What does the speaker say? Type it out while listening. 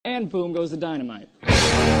And boom goes the dynamite.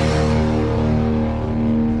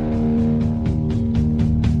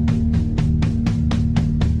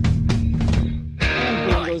 And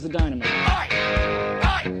boom goes the dynamite.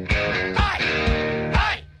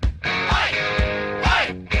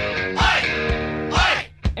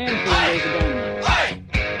 And boom goes the dynamite.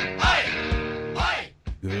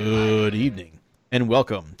 Good evening, and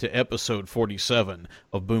welcome to episode 47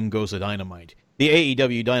 of Boom Goes the Dynamite, the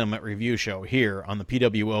AEW Dynamite review show here on the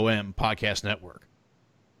PWOM Podcast Network.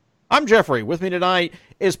 I'm Geoffrey. With me tonight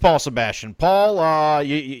is Paul Sebastian. Paul, are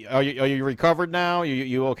you recovered now?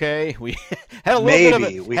 You okay? We had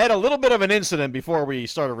a little bit of an incident before we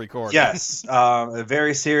started recording. Yes, a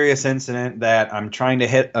very serious incident that I'm trying to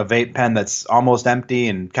hit a vape pen that's almost empty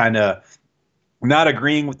and kind of not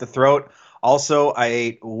agreeing with the throat. Also, I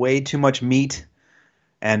ate way too much meat,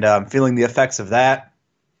 and I'm feeling the effects of that.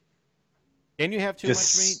 Can you have too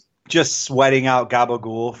much meat? Just sweating out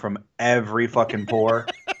gabagool from every fucking pore.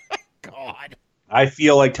 God. I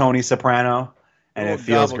feel like Tony Soprano, and it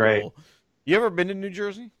feels great. You ever been to New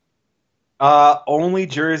Jersey? Only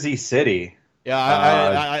Jersey City. Yeah,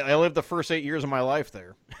 I lived the first 8 years of my life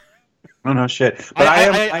there. Oh, no shit. But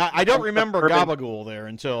I don't remember gabagool there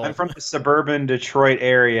until... I'm from the suburban Detroit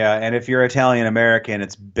area, and if you're Italian-American,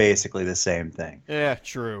 it's basically the same thing. Yeah,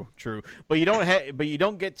 true. But you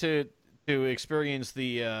don't get to experience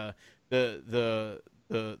the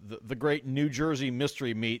great New Jersey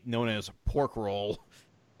mystery meat known as pork roll.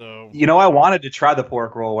 So I wanted to try the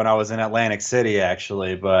pork roll when I was in Atlantic City,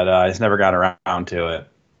 actually, but I just never got around to it.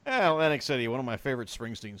 Yeah, Atlantic City, one of my favorite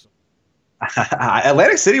Springsteen songs.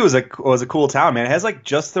 Atlantic City was a cool town, man. It has like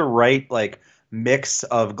just the right mix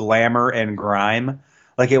of glamour and grime.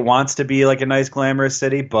 Like it wants to be like a nice glamorous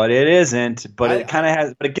city, but it isn't. But it kind of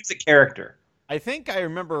has. But it gives it character. I think I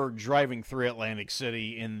remember driving through Atlantic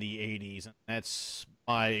City in the 80s, and that's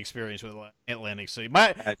my experience with Atlantic City.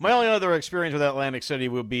 My only other experience with Atlantic City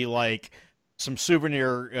would be like some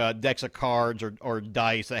souvenir decks of cards or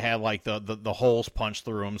dice that had like the holes punched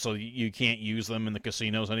through them, so you can't use them in the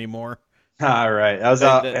casinos anymore. All right.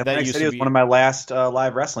 Atlantic City was one of my last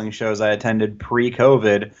live wrestling shows I attended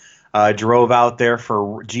pre-COVID. Drove out there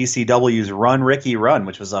for GCW's Run Ricky Run,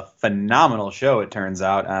 which was a phenomenal show, it turns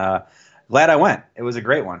out. Glad I went. It was a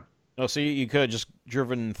great one. Oh, so you could have just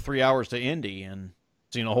driven 3 hours to Indy and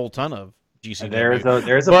seen a whole ton of GCW.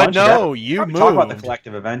 There's a but bunch no, of you moved. Talk about the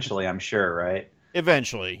collective eventually, I'm sure, right?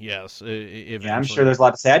 Eventually, yes. Eventually. Yeah, I'm sure there's a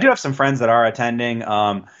lot to say. I do have some friends that are attending.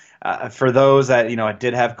 For those that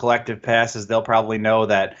did have collective passes, they'll probably know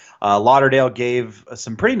that Lauderdale gave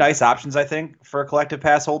some pretty nice options, I think, for collective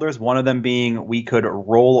pass holders. One of them being we could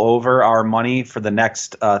roll over our money for the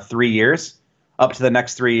next 3 years, up to the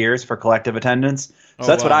next 3 years for collective attendance. So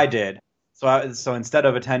that's what I did. So instead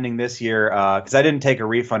of attending this year, because I didn't take a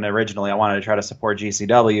refund originally, I wanted to try to support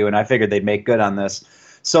GCW, and I figured they'd make good on this.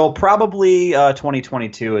 So probably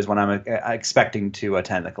 2022 is when I'm expecting to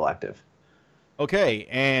attend the collective. Okay,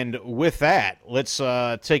 and with that, let's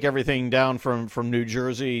take everything down from New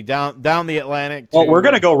Jersey down the Atlantic. Well, we're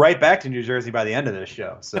going to go right back to New Jersey by the end of this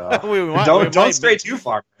show, so don't stray too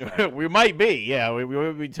far. We might be, yeah. We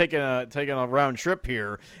will be taking a round trip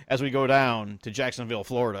here as we go down to Jacksonville,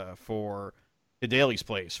 Florida, for the Daly's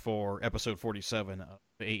Place for episode 47 of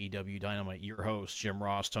AEW Dynamite. Your hosts, Jim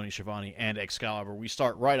Ross, Tony Schiavone, and Excalibur. We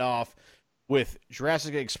start right off with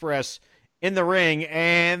Jurassic Express in the ring,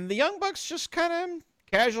 and the Young Bucks just kind of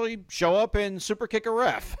casually show up and super kick a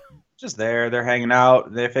ref. Just there, they're hanging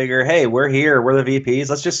out. They figure, hey, we're here, we're the VPs.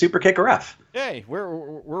 Let's just super kick a ref. Hey,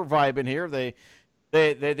 we're vibing here. They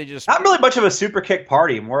just not really much of a super kick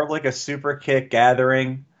party, more of like a super kick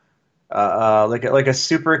gathering, like a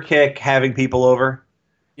super kick having people over.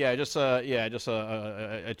 Yeah, just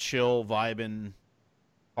a chill vibing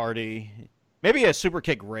party. Maybe a super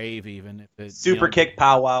kick rave, even. Super kick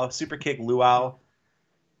powwow, super kick luau.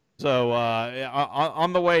 So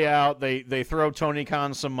on the way out, they throw Tony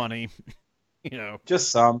Khan some money,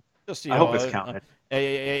 just some. Just I hope it's counted.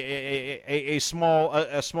 A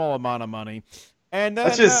small amount of money, and then,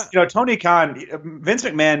 that's just Tony Khan. Vince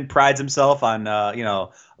McMahon prides himself on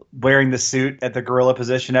wearing the suit at the gorilla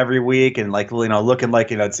position every week and looking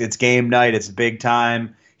like it's game night, it's big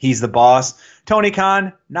time. He's the boss. Tony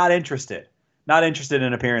Khan not interested. Not interested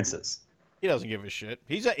in appearances. He doesn't give a shit.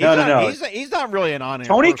 He's not really an on-air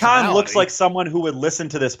Tony personality. Khan looks like someone who would listen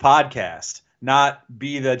to this podcast, not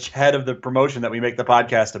be the head of the promotion that we make the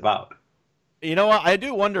podcast about. You know what? I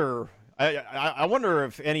do wonder. I wonder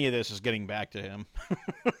if any of this is getting back to him.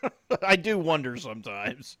 I do wonder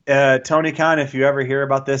sometimes. Tony Khan, if you ever hear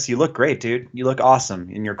about this, you look great, dude. You look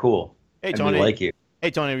awesome, and you're cool. Hey, and Tony. we like you. Hey,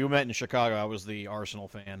 Tony, we met in Chicago. I was the Arsenal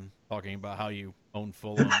fan talking about how you own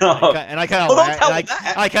Fulham. Oh. And I kind of Well, don't tell him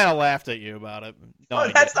that. I kind of laughed at you about it. No,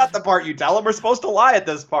 Well, that's not the part you tell him. We're supposed to lie at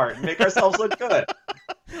this part and make ourselves look good.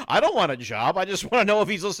 I don't want a job. I just want to know if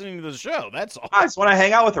he's listening to the show. That's all. I just want to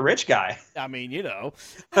hang out with a rich guy. I mean,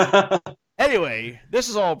 Anyway, this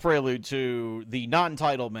is all prelude to the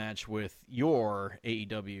non-title match with your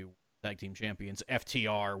AEW Tag Team Champions,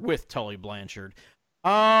 FTR, with Tully Blanchard.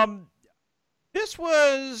 This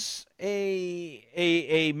was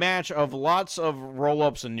a match of lots of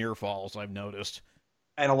roll-ups and near falls, I've noticed.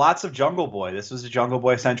 And lots of Jungle Boy. This was a Jungle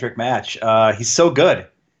Boy-centric match. He's so good.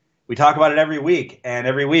 We talk about it every week, and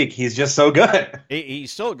every week he's just so good. He's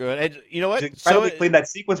still good. And you know what? Incredibly clean. That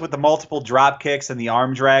sequence with the multiple drop kicks and the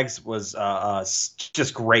arm drags was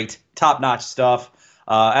just great. Top-notch stuff.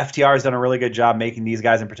 FTR has done a really good job making these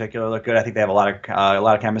guys in particular look good. I think they have a lot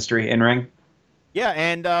of chemistry in ring. Yeah,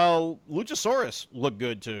 and Luchasaurus look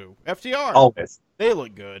good too. FTR always, they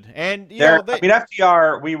look good, and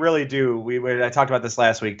FTR, we really do. I talked about this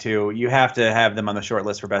last week too. You have to have them on the short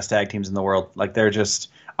list for best tag teams in the world. Like there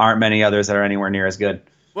just aren't many others that are anywhere near as good.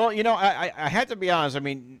 Well, I had to be honest. I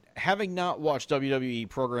mean, having not watched WWE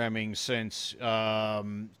programming since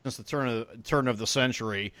the turn of the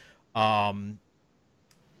century.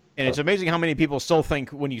 And it's amazing how many people still think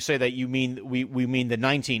when you say that we mean the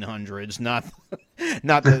 1900s, not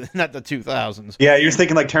the 2000s. Yeah, you're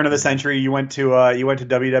thinking like turn of the century. You went to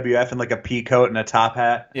WWF in like a pea coat and a top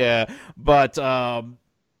hat. Yeah, but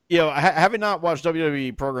having not watched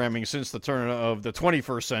WWE programming since the turn of the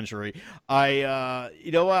 21st century,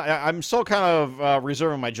 I'm still kind of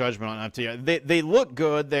reserving my judgment on FTR. They look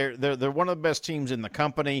good. They're one of the best teams in the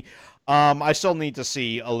company. I still need to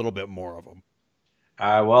see a little bit more of them.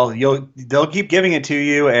 They'll keep giving it to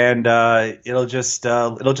you, and it'll just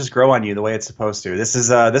grow on you the way it's supposed to. This is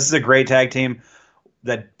a great tag team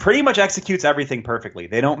that pretty much executes everything perfectly.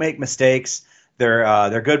 They don't make mistakes.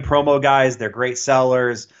 They're good promo guys. They're great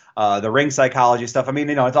sellers. The ring psychology stuff. I mean,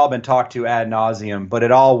 it's all been talked to ad nauseum, but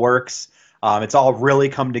it all works. It's all really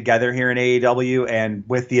come together here in AEW, and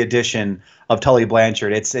with the addition of Tully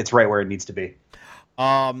Blanchard, it's right where it needs to be.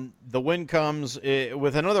 The win comes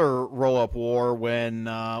with another roll-up war when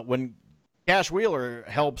Cash Wheeler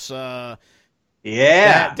helps. Dax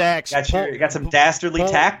got some dastardly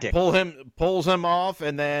tactics. Pulls him off,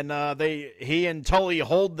 and then he and Tully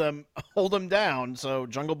hold them down, so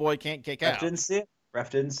Jungle Boy can't kick out. Ref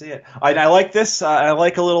didn't see it. I like this. I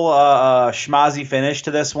like a little schmazzy finish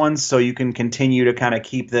to this one, so you can continue to kind of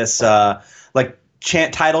keep this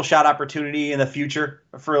title shot opportunity in the future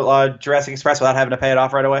for Jurassic Express without having to pay it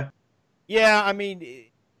off right away. Yeah, I mean,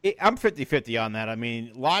 I'm 50-50 on that. I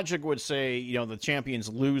mean, logic would say, the champions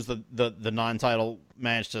lose the non-title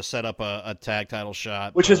match to set up a tag title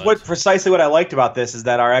shot. Which is precisely what I liked about this, is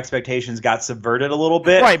that our expectations got subverted a little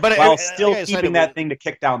bit, right? But while still keeping that thing to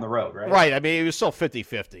kick down the road, right? Right. I mean, it was still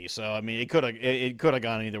 50-50. So I mean, it could have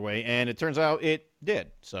gone either way, and it turns out it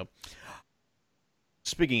did. So,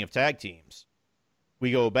 speaking of tag teams,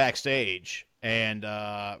 we go backstage. And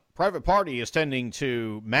Private Party is tending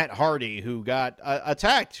to Matt Hardy, who got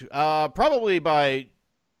attacked probably by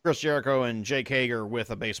Chris Jericho and Jake Hager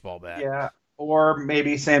with a baseball bat. Yeah, or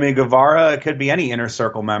maybe Sammy Guevara. It could be any Inner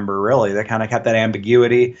Circle member, really. They kind of kept that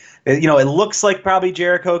ambiguity. It looks like probably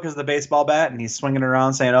Jericho because of the baseball bat, and he's swinging it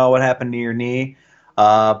around saying, "Oh, what happened to your knee?"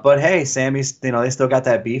 But hey, Sammy's, they still got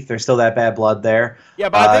that beef. There's still that bad blood there. Yeah,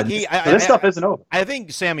 but I think this stuff isn't over. I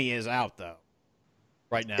think Sammy is out, though,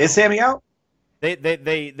 right now. Is Sammy out?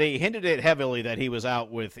 They hinted it heavily that he was out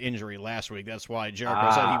with injury last week. That's why Jericho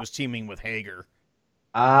said he was teaming with Hager.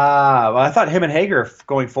 Well, I thought him and Hager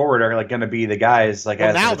going forward are going to be the guys as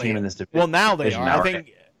the team in this division. Well, now they are.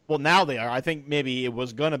 Now they are. I think maybe it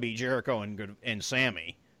was going to be Jericho and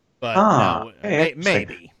Sammy, but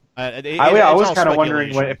maybe. I was kind of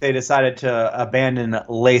wondering if they decided to abandon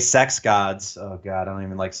Les Sex Gods. Oh God, I don't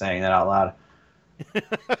even like saying that out loud.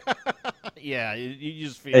 Yeah, you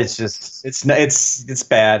just feel it's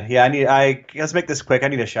bad. Yeah, let's make this quick. I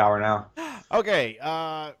need a shower now. Okay,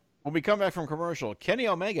 when we come back from commercial, Kenny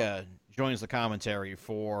Omega joins the commentary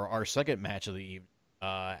for our second match of the evening.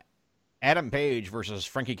 Adam Page versus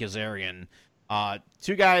Frankie Kazarian.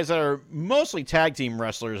 Two guys that are mostly tag team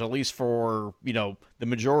wrestlers, at least for the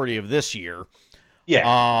majority of this year.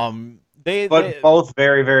 Yeah. They both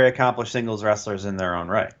very, very accomplished singles wrestlers in their own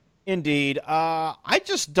right. Indeed. I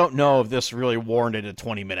just don't know if this really warranted a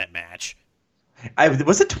 20-minute match.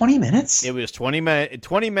 Was it 20 minutes? It was 20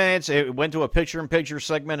 minutes. It went to a picture-in-picture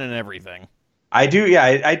segment and everything. I do,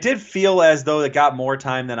 yeah. I did feel as though it got more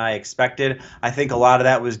time than I expected. I think a lot of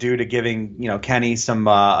that was due to giving Kenny some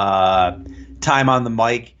time on the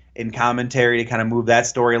mic in commentary to kind of move that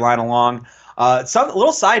storyline along. Some a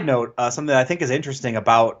little side note, something that I think is interesting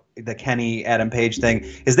about the Kenny Adam Page thing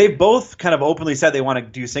is they've both kind of openly said they want to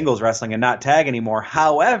do singles wrestling and not tag anymore.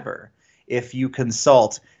 However, if you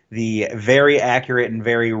consult the very accurate and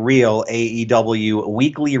very real AEW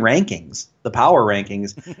weekly rankings, the power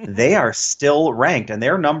rankings, they are still ranked, and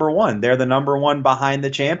they're number one. They're the number one behind the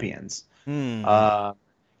champions.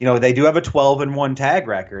 They do have a 12-1 tag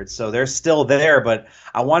record, so they're still there, but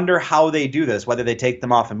I wonder how they do this, whether they take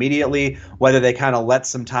them off immediately, whether they kind of let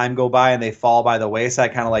some time go by and they fall by the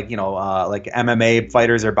wayside, kind of like, like MMA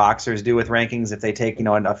fighters or boxers do with rankings if they take,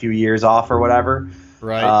 a few years off or whatever.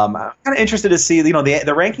 Right. I'm kind of interested to see, the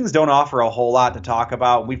rankings don't offer a whole lot to talk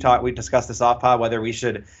about. We've discussed this off pod, whether we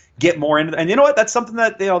should get more into, and you know what? That's something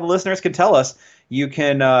that the listeners can tell us. You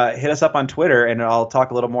can hit us up on Twitter, and I'll talk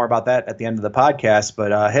a little more about that at the end of the podcast.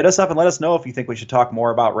 But hit us up and let us know if you think we should talk more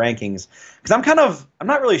about rankings, because I'm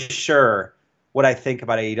not really sure what I think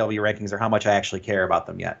about AEW rankings or how much I actually care about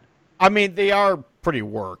them yet. I mean, they are pretty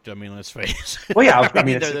worked. I mean, let's face it. Well, yeah, I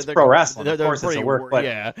mean, it's pro wrestling. Of course, it's a work, but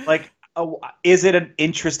yeah. like. Is it an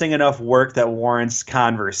interesting enough work that warrants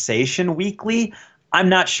conversation weekly? I'm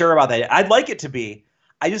not sure about that. I'd like it to be.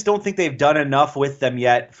 I just don't think they've done enough with them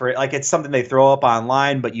yet for it's something they throw up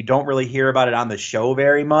online, but you don't really hear about it on the show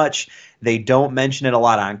very much. They don't mention it a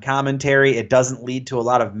lot on commentary. It doesn't lead to a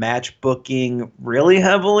lot of match booking really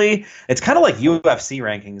heavily. It's kind of like UFC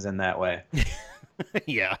rankings in that way.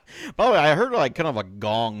 Yeah. By the way, I heard kind of a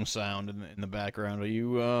gong sound in the background. Are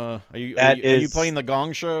you playing the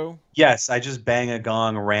Gong Show? Yes, I just bang a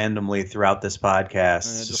gong randomly throughout this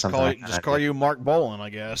podcast. Just call you Mark Bolan,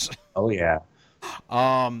 I guess. Oh yeah.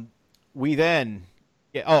 We then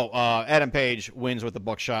Adam Page wins with the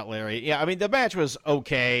buckshot Larry. Yeah, I mean the match was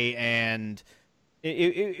okay and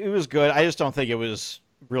it was good. I just don't think it was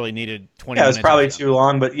really needed 20 minutes. Yeah, it was probably too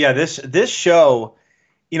long, but yeah, this show,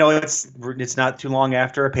 it's not too long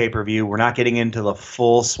after a pay-per-view. We're not getting into the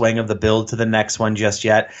full swing of the build to the next one just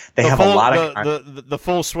yet. They have a lot of the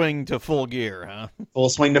full swing to full gear, huh? Full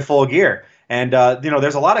swing to full gear. And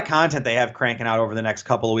there's a lot of content they have cranking out over the next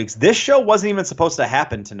couple of weeks. This show wasn't even supposed to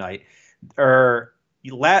happen tonight. I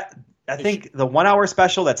think the 1 hour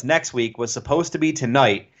special that's next week was supposed to be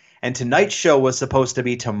tonight, and tonight's show was supposed to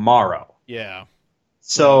be tomorrow. Yeah.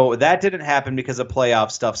 So that didn't happen because of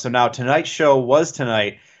playoff stuff. So now tonight's show was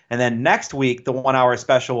tonight, and then next week the 1 hour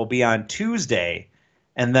special will be on Tuesday,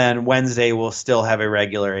 and then Wednesday we'll still have a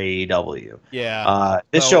regular AEW. Yeah.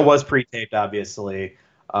 This show was pre-taped, obviously.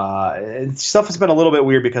 And stuff has been a little bit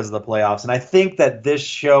weird because of the playoffs, and I think that this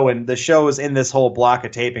show and the shows in this whole block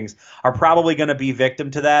of tapings are probably going to be victim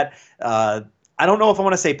to that. I don't know if I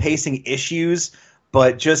want to say pacing issues,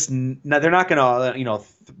 but just they're not going to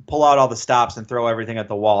pull out all the stops and throw everything at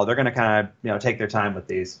the wall. They're going to kind of take their time with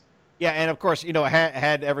these. Yeah, and of course,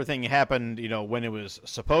 had everything happened, when it was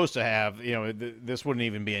supposed to have, this wouldn't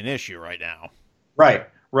even be an issue right now. Right,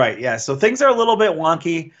 yeah. So things are a little bit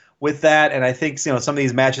wonky with that, and I think some of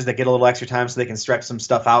these matches that get a little extra time so they can stretch some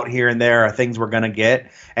stuff out here and there are things we're going to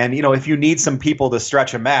get. And if you need some people to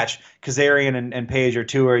stretch a match, Kazarian and Page are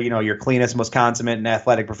two are your cleanest, most consummate and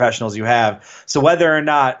athletic professionals you have. So whether or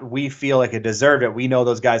not we feel like it deserved it, we know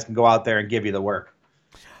those guys can go out there and give you the work.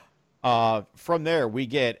 From there we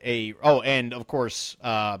get and of course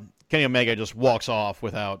Kenny Omega just walks off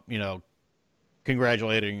without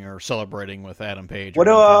congratulating or celebrating with Adam Page.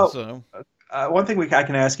 One thing I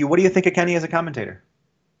can ask you: what do you think of Kenny as a commentator?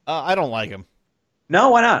 I don't like him. No,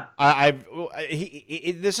 why not?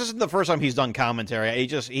 This isn't the first time he's done commentary.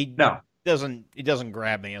 He doesn't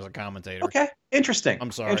grab me as a commentator. Okay, interesting.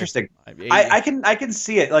 I'm sorry. Interesting. I can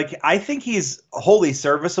see it. I think he's wholly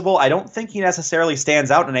serviceable. I don't think he necessarily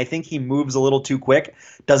stands out, and I think he moves a little too quick.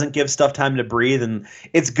 Doesn't give stuff time to breathe, and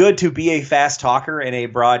it's good to be a fast talker in a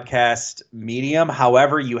broadcast medium.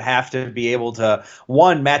 However, you have to be able to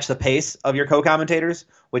match the pace of your co-commentators.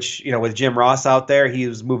 Which with Jim Ross out there, he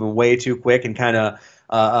was moving way too quick and kind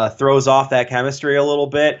of throws off that chemistry a little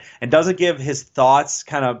bit and doesn't give his thoughts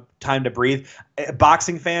kind of time to breathe.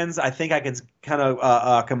 Boxing fans, I think I can kind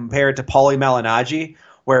of compare it to Paulie Malignaggi,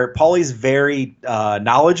 where Paulie's very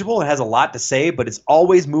knowledgeable and has a lot to say, but it's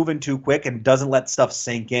always moving too quick and doesn't let stuff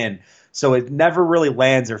sink in. So it never really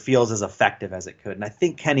lands or feels as effective as it could. And I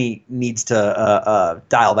think Kenny needs to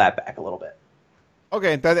dial that back a little bit.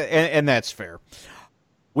 Okay, and that's fair.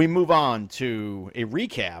 We move on to a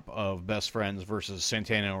recap of Best Friends versus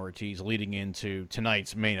Santana and Ortiz leading into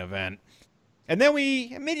tonight's main event. And then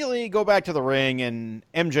we immediately go back to the ring, and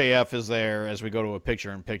MJF is there as we go to a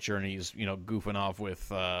picture-in-picture, and he's goofing off with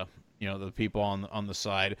the people on the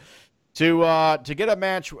side to get a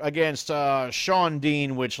match against Sean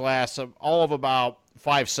Dean, which lasts all of about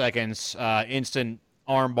 5 seconds, instant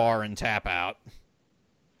armbar and tap out.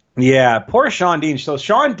 Yeah, poor Sean Dean. So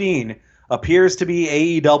Sean Dean appears to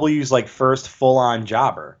be AEW's first full-on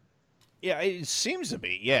jobber. Yeah, it seems to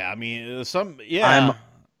be. Yeah, I mean, I'm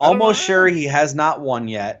almost sure he has not won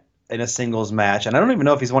yet in a singles match, and I don't even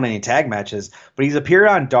know if he's won any tag matches, but he's appeared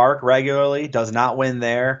on Dark regularly, does not win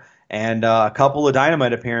there, and a couple of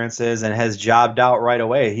Dynamite appearances, and has jobbed out right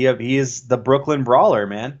away. He is the Brooklyn Brawler,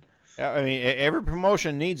 man. I mean, every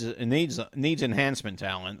promotion needs enhancement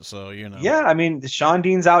talent, so Yeah, I mean, Sean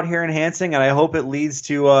Dean's out here enhancing, and I hope it leads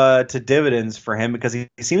to dividends for him because he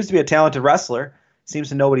seems to be a talented wrestler. Seems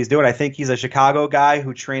to know what he's doing. I think he's a Chicago guy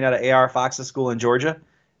who trained out of A.R. Fox's school in Georgia,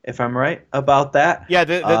 if I'm right about that. Yeah,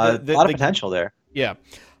 a lot of potential there. Yeah,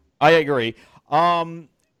 I agree.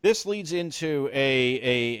 This leads into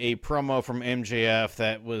a promo from MJF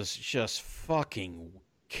that was just fucking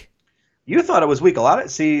weak. You thought it was weak.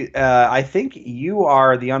 I think you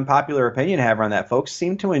are the unpopular opinion haver on that. Folks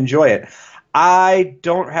seem to enjoy it. I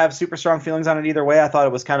don't have super strong feelings on it either way. I thought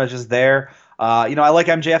it was kind of just there. I like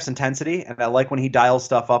MJF's intensity, and I like when he dials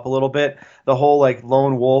stuff up a little bit. The whole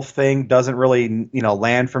lone wolf thing doesn't really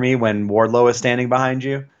land for me when Wardlow is standing behind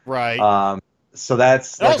you. Right. So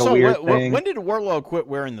that's a weird thing. When did Wardlow quit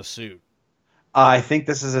wearing the suit? I think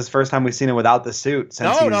this is his first time we've seen him without the suit.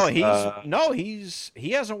 He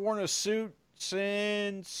hasn't worn a suit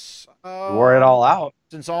since wore it all out.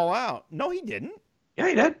 Since All Out. No, he didn't. Yeah,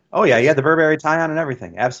 he did. Oh yeah, he had the Burberry tie on and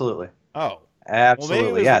everything. Absolutely. Oh.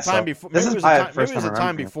 Absolutely. Well, maybe it was the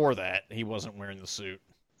time before before that he wasn't wearing the suit.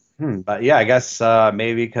 But yeah, I guess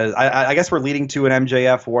maybe because I guess we're leading to an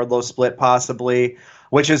MJF Wardlow split possibly,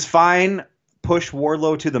 which is fine. Push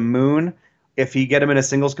Wardlow to the moon. If you get him in a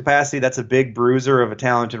singles capacity, that's a big bruiser of a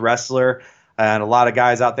talented wrestler, and a lot of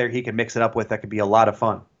guys out there he can mix it up with. That could be a lot of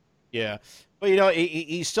fun. Yeah, but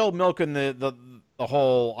he's still milking the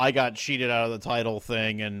whole "I got cheated out of the title"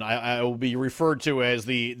 thing, and I will be referred to as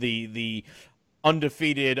the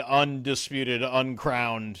undefeated, undisputed,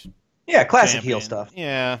 uncrowned. Yeah, classic champion. heel stuff.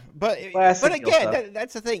 Yeah, but again,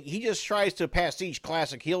 that's the thing. He just tries to pastiche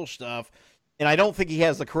classic heel stuff, and I don't think he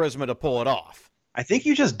has the charisma to pull it off. I think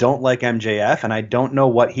you just don't like MJF, and I don't know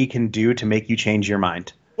what he can do to make you change your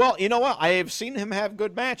mind. Well, you know what? I have seen him have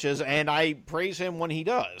good matches, and I praise him when he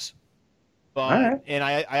does. But and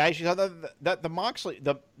I actually thought that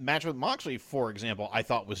the match with Moxley, for example, I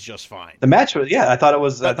thought was just fine. The match was I thought that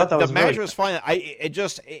was the match was fine.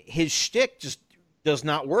 His shtick just does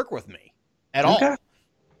not work with me at all.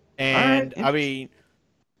 And I mean,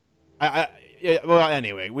 well,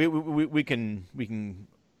 anyway, we can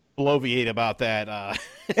bloviate about that.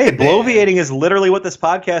 Hey, bloviating is literally what this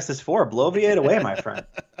podcast is for. Bloviate away, my friend.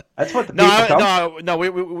 That's what the people No, we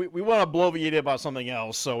want to bloviate about something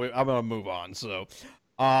else, so I'm going to move on. So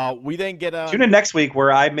we then get tune in next week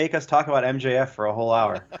where I make us talk about MJF for a whole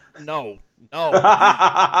hour. No.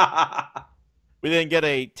 We then get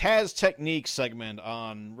a Taz Technique segment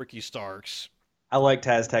on Ricky Starks. I like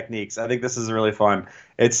Taz Techniques. I think this is really fun.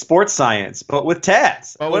 It's sports science, but with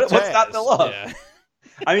Taz. What's not to love? Yeah.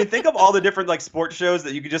 I mean, think of all the different sports shows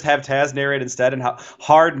that you could just have Taz narrate instead, and how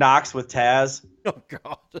Hard Knocks with Taz. Oh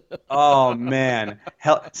God. Oh man.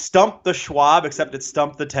 Stump the Schwab, except it's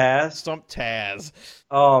Stump the Taz. Stump Taz.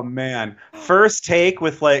 Oh man. First Take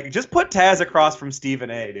with just put Taz across from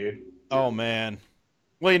Stephen A, dude. Oh man.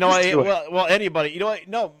 Well, you know what? Well, anybody. You know what?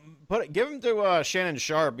 No, give him to Shannon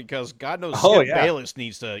Sharp because God knows Skip Bayless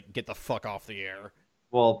needs to get the fuck off the air.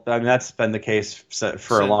 Well, I mean, that's been the case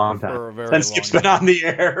for a long time. For a very long Skip's been on the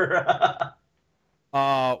air.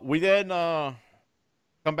 We then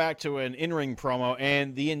come back to an in-ring promo,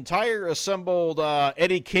 and the entire assembled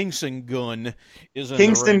Eddie Kingston gun is in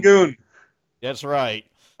Kingston the ring. Goon. That's right.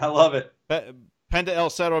 I love it. Penta El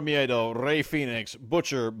Cero Miedo, Rey Fenix,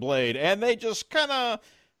 Butcher, Blade, and they just kind of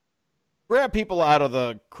grab people out of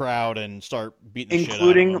the crowd and start beating the shit out of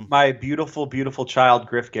them. Including my beautiful, beautiful child,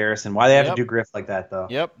 Griff Garrison. Why they have to do Griff like that, though?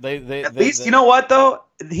 Yep. At least, you know what, though?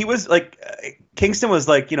 He was, Kingston was,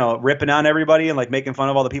 ripping on everybody and, making fun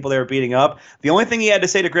of all the people they were beating up. The only thing he had to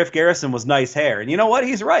say to Griff Garrison was nice hair. And you know what?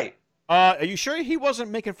 He's right. Are you sure he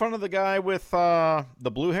wasn't making fun of the guy with the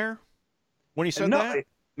blue hair when he said that?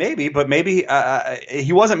 Maybe, but maybe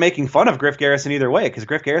he wasn't making fun of Griff Garrison either way, because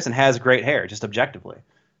Griff Garrison has great hair, just objectively.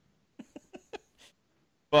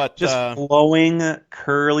 But just flowing,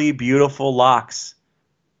 curly, beautiful locks.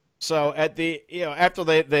 So at the after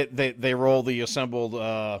they roll the assembled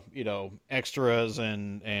extras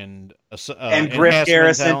and Griff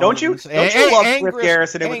Garrison, don't you love Griff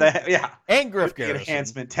Garrison with Griff the Garrison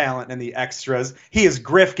enhancement talent and the extras? He is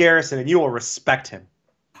Griff Garrison, and you will respect him.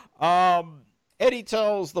 Eddie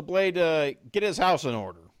tells the Blade to get his house in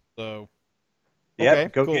order. So yeah,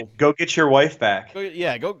 cool. Go get your wife back.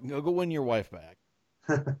 Go win your wife back.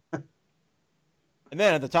 And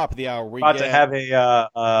then at the top of the hour, we about to have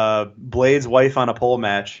a Blade's wife on a pole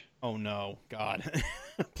match. Oh no, God,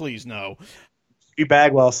 please no.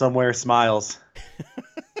 Bagwell somewhere smiles.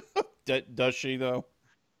 Does she though?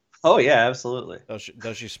 Oh yeah, absolutely.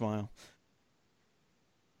 Does she smile?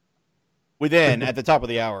 We then at the top of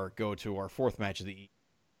the hour go to our fourth match of the evening.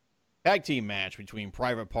 Tag team match between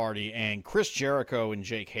Private Party and Chris Jericho and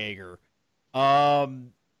Jake Hager.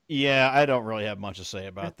 Yeah, I don't really have much to say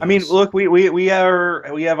about this. I mean, look, we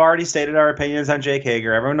have already stated our opinions on Jake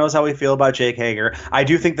Hager. Everyone knows how we feel about Jake Hager. I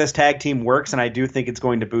do think this tag team works, and I do think it's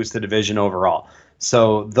going to boost the division overall.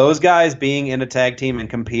 So those guys being in a tag team and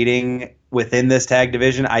competing within this tag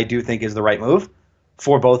division, I do think is the right move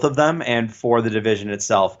for both of them and for the division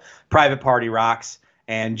itself. Private Party rocks.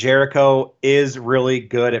 And Jericho is really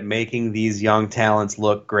good at making these young talents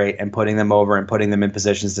look great and putting them over and putting them in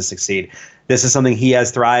positions to succeed. This is something he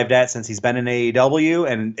has thrived at since he's been in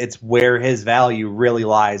AEW, and it's where his value really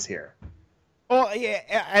lies here. Well, yeah,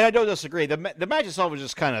 and I don't disagree. The match itself was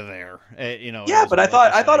just kind of there, Yeah, but I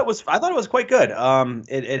thought it was quite good.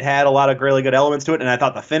 It had a lot of really good elements to it, and I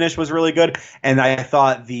thought the finish was really good, and I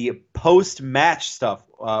thought the post match stuff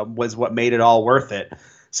was what made it all worth it.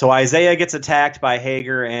 So Isaiah gets attacked by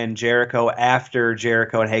Hager and Jericho after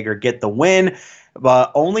Jericho and Hager get the win, but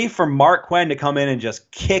only for Mark Quinn to come in and just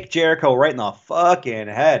kick Jericho right in the fucking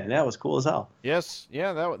head, and that was cool as hell. Yes,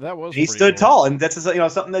 yeah, that was. He stood tall, and that's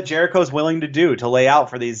something that Jericho's willing to do, to lay out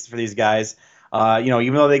for these guys.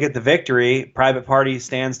 Even though they get the victory, Private Party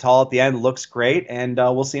stands tall at the end, looks great, and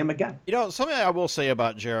we'll see him again. Something I will say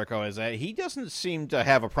about Jericho is that he doesn't seem to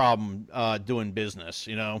have a problem doing business.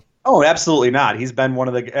 Oh, absolutely not. He's been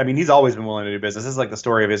he's always been willing to do business. This is like the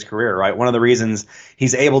story of his career, right? One of the reasons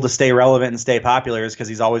he's able to stay relevant and stay popular is because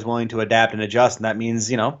he's always willing to adapt and adjust. And that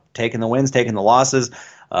means, taking the wins, taking the losses,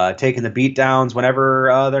 taking the beatdowns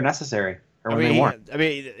whenever they're necessary. Or when they weren't.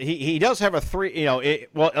 He does have a 3,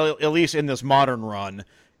 at least in this modern run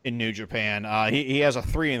in New Japan, he has a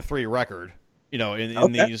 3-3 record,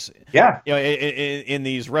 in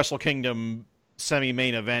these Wrestle Kingdom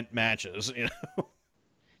semi-main event matches,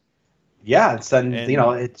 Yeah,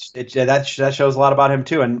 that shows a lot about him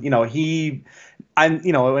too, and when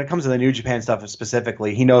it comes to the New Japan stuff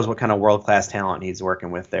specifically, he knows what kind of world class talent he's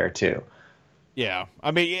working with there too. Yeah,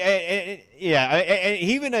 and he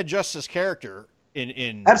even adjusts his character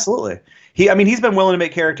in absolutely. He's been willing to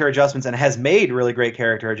make character adjustments and has made really great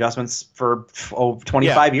character adjustments for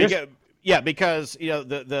 25 years. Because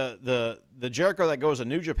the Jericho that goes to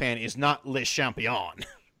New Japan is not Le Champion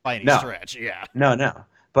by any stretch. Yeah, no.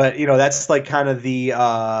 But that's like kind of the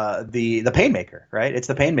Painmaker, right? It's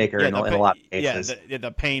the Painmaker in a lot of cases. Yeah,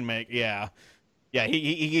 the Painmaker. Yeah.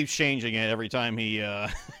 He keeps changing it every time he.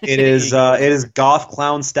 It is Goth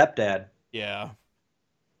Clown Stepdad. Yeah.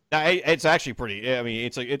 Now, it's actually pretty. I mean,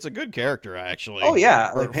 it's a good character actually. Oh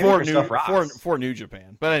yeah, for New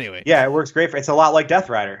Japan. But anyway. Yeah, it works great. It's a lot like Death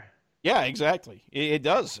Rider. Yeah, exactly. It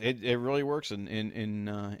does. It really works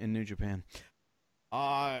in New Japan.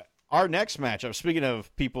 Our next matchup, speaking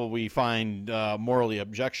of people we find morally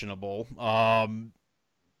objectionable,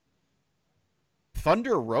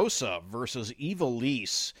 Thunder Rosa versus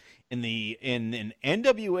Ivelisse in an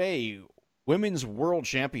NWA Women's World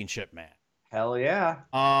Championship match. Hell yeah!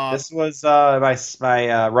 This was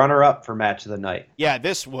my runner-up for match of the night. Yeah,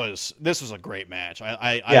 this was a great match.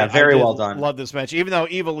 I well done. Love this match, even though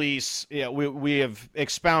Ivelisse, we have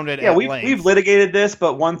expounded. Yeah, we've litigated this,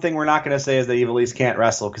 but one thing we're not going to say is that Ivelisse can't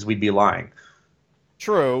wrestle because we'd be lying.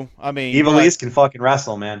 True. I mean, Ivelisse can fucking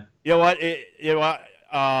wrestle, man. You know what? The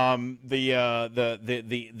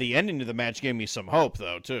ending to the match gave me some hope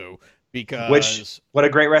though too. Because what a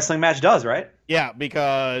great wrestling match does, right? Yeah,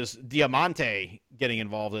 because Diamante getting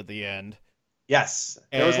involved at the end. Yes,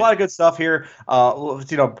 there was a lot of good stuff here.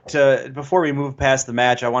 Before we move past the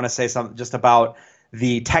match, I want to say something just about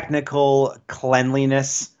the technical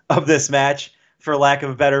cleanliness of this match, for lack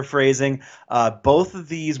of better phrasing. Both of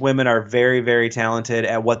these women are very, very talented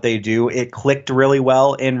at what they do. It clicked really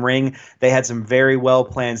well in ring. They had some very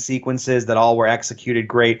well-planned sequences that all were executed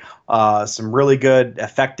great. Some really good,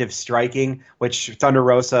 effective striking, which Thunder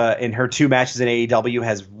Rosa in her 2 matches in AEW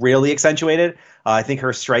has really accentuated. I think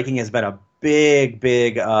her striking has been a big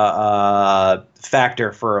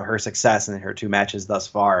factor for her success in her 2 matches thus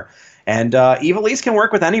far. And Ivelisse can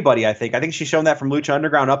work with anybody, I think. I think she's shown that from Lucha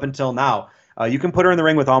Underground up until now. You can put her in the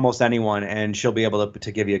ring with almost anyone, and she'll be able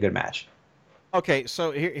to give you a good match. Okay,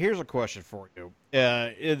 so here's a question for you.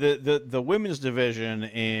 The women's division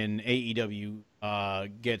in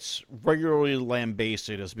AEW gets regularly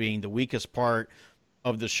lambasted as being the weakest part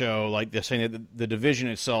of the show. Like they're saying that the division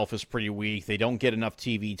itself is pretty weak. They don't get enough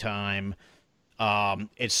TV time,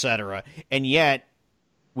 etc. And yet,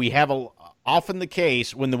 we have often the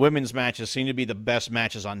case when the women's matches seem to be the best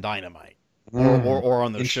matches on Dynamite or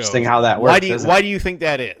on the show. Interesting how that works. Why do you think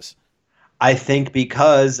that is? I think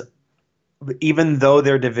because even though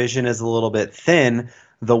their division is a little bit thin,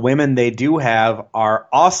 the women they do have are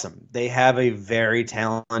awesome. They have a very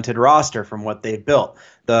talented roster from what they've built.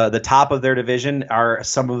 The top of their division are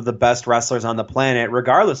some of the best wrestlers on the planet,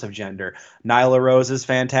 regardless of gender. Nyla Rose is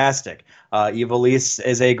fantastic. Ivelisse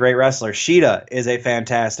is a great wrestler. Shida is a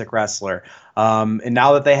fantastic wrestler. And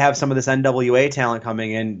now that they have some of this NWA talent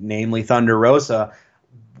coming in, namely Thunder Rosa,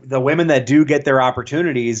 the women that do get their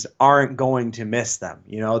opportunities aren't going to miss them.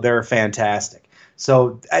 You know, they're fantastic.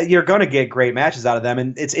 So you're going to get great matches out of them,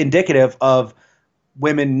 and it's indicative of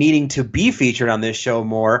women needing to be featured on this show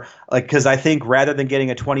more. Like, because I think rather than getting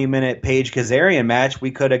a 20-minute Paige Kazarian match,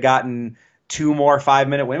 we could have gotten 2 more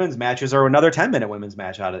 5-minute women's matches or another 10-minute women's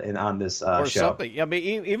match on this or show. Something. I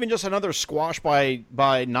mean, even just another squash by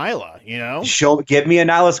Nyla, you know? Give me a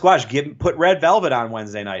Nyla squash. Put Red Velvet on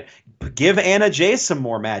Wednesday night. Give Anna Jay some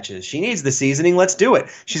more matches. She needs the seasoning. Let's do it.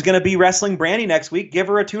 She's going to be wrestling Brandy next week. Give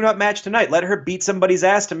her a tune-up match tonight. Let her beat somebody's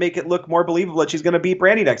ass to make it look more believable that she's going to beat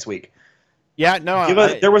Brandy next week. Yeah, no.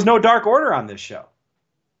 There was no Dark Order on this show.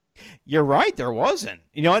 You're right. There wasn't.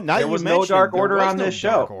 You know what? There was no Dark Order on this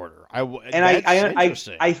show.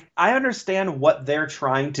 I understand what they're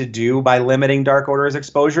trying to do by limiting Dark Order's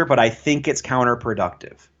exposure, but I think it's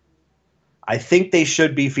counterproductive. I think they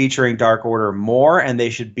should be featuring Dark Order more, and they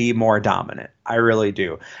should be more dominant. I really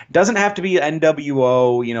do. It doesn't have to be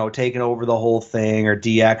NWO, you know, taking over the whole thing, or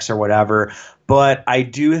DX or whatever, but I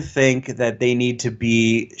do think that they need to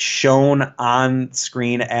be shown on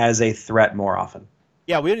screen as a threat more often.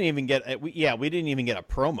 Yeah, we didn't even get a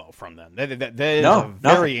promo from them. That is a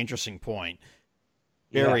very interesting point.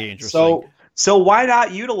 Very interesting. So why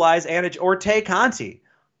not utilize Anna or Tay Conti,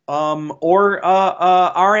 or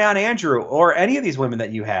Ariane Andrew, or any of these women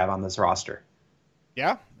that you have on this roster?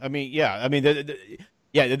 Yeah, I mean, there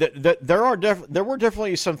were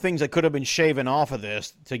definitely some things that could have been shaven off of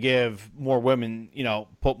this to give more women, you know,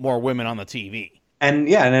 put more women on the TV. And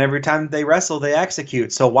every time they wrestle, they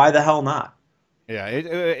execute. So why the hell not? Yeah,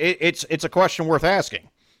 it's a question worth asking.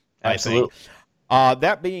 Absolutely. I think.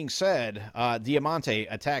 That being said, Diamante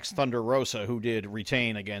attacks Thunder Rosa, who did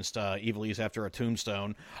retain against Ivelisse after a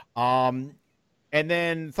tombstone. And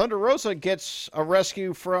then Thunder Rosa gets a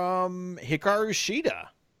rescue from Hikaru Shida.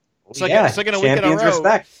 Second week in a row.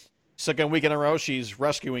 Respect. Second week in a row, she's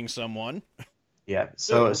rescuing someone. Yeah,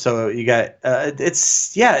 so you got the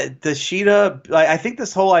Shida. I think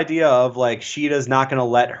this whole idea of like Shida's not going to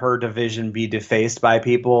let her division be defaced by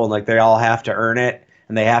people, and like they all have to earn it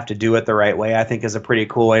and they have to do it the right way, I think is a pretty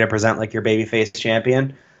cool way to present like your babyface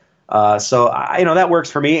champion. So that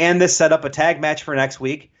works for me. And this set up a tag match for next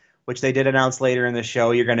week, which they did announce later in the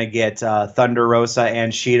show. You're going to get Thunder Rosa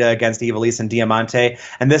and Shida against Ivelisse and Diamante,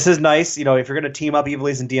 and this is nice. You know, if you're going to team up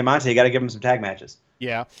Ivelisse and Diamante, you got to give them some tag matches.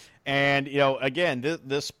 Yeah. And, you know, again,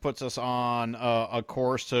 this puts us on a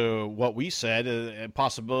course to what we said, a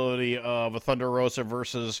possibility of a Thunder Rosa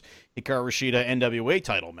versus Hikaru Shida NWA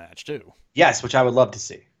title match, too. Yes, which I would love to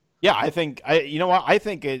see. Yeah, I think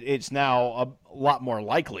it's now a lot more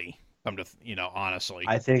likely, honestly.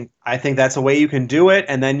 I think that's a way you can do it,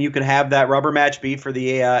 and then you can have that rubber match be for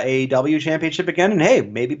the AEW Championship again, and hey,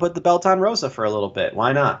 maybe put the belt on Rosa for a little bit.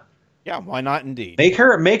 Why not? Yeah, why not indeed? Make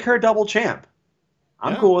her double champ.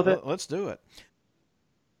 I'm cool with it. Let's do it.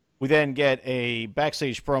 We then get a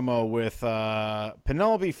backstage promo with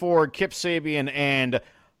Penelope Ford, Kip Sabian,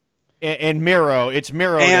 and Miro. It's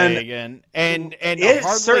Miro Day again. And it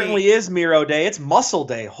certainly is Miro Day. It's Muscle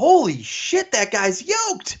Day. Holy shit, that guy's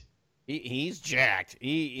yoked. He's jacked.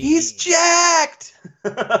 He's jacked.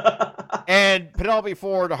 And Penelope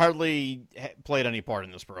Ford hardly played any part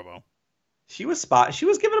in this promo. She was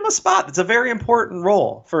giving him a spot. That's a very important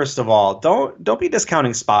role. First of all, don't be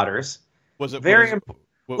discounting spotters. Was it very important?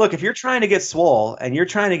 Look, if you're trying to get swole and you're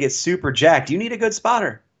trying to get super jacked, you need a good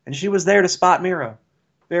spotter, and she was there to spot Miro.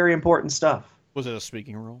 Very important stuff. Was it a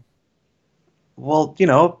speaking role?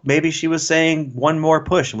 well, maybe she was saying one more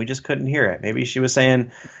push and we just couldn't hear it. Maybe she was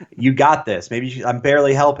saying, you got this. Maybe I'm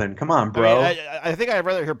barely helping. Come on, bro. I think I'd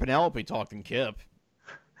rather hear Penelope talk than Kip.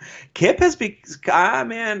 Kip has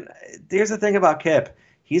man, here's the thing about Kip.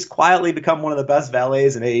 He's quietly become one of the best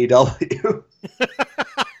valets in AEW.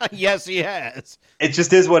 Yes, he has. It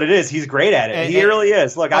just is what it is. He's great at it. He really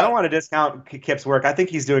is. Look, I don't want to discount Kip's work. I think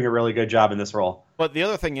he's doing a really good job in this role. But the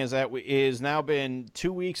other thing is that it's now been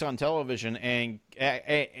 2 weeks on television, and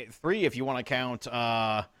 3 if you want to count.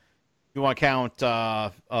 All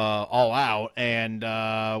Out,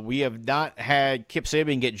 and we have not had Kip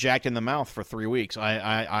Sabian get jacked in the mouth for 3 weeks.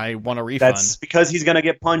 I want a refund. That's because he's going to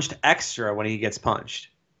get punched extra when he gets punched.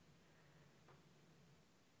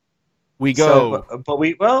 We go,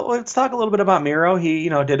 let's talk a little bit about Miro. He,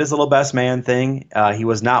 did his little best man thing. He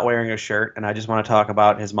was not wearing a shirt, and I just want to talk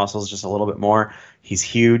about his muscles just a little bit more. He's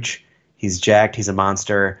huge. He's jacked. He's a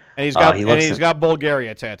monster. And he's got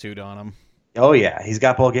Bulgaria tattooed on him. Oh yeah, he's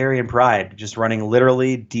got Bulgarian pride, just running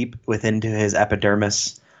literally deep within his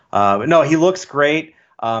epidermis. But no, he looks great.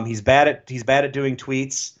 He's bad at doing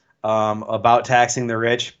tweets about taxing the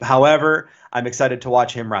rich. However, I'm excited to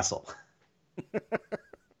watch him wrestle.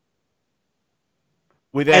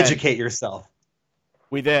 Educate yourself.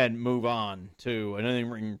 We then move on to an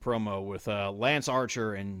in-ring promo with Lance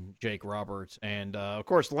Archer and Jake Roberts. And, of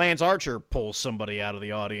course, Lance Archer pulls somebody out of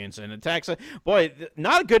the audience and attacks it. Boy,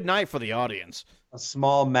 not a good night for the audience. A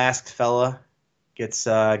small masked fella gets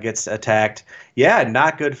attacked. Yeah,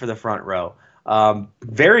 not good for the front row.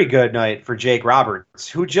 Very good night for Jake Roberts,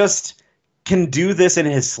 who just can do this in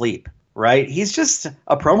his sleep, right? He's just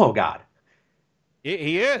a promo god.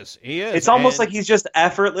 He is. It's almost like he's just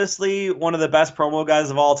effortlessly one of the best promo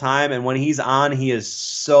guys of all time. And when he's on, he is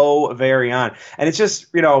so very on. And it's just,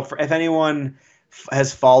 if anyone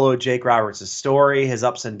has followed Jake Roberts' story, his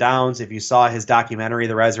ups and downs, if you saw his documentary,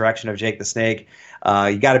 The Resurrection of Jake the Snake,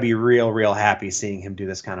 you got to be real, real happy seeing him do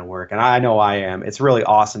this kind of work. And I know I am. It's really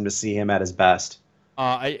awesome to see him at his best.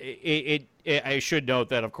 I should note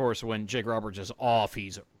that, of course, when Jake Roberts is off,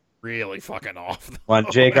 he's really fucking off. When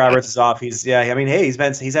Jake Roberts is off, he's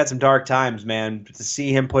had some dark times, man. To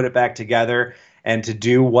see him put it back together and to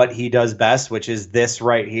do what he does best, which is this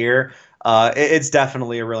right here, it's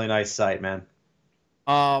definitely a really nice sight, man.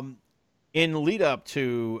 In lead up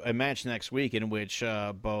to a match next week in which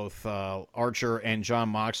both Archer and Jon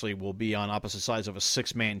Moxley will be on opposite sides of a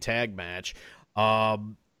 6-man tag match,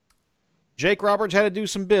 Jake Roberts had to do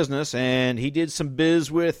some business, and he did some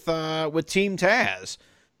biz with Team Taz.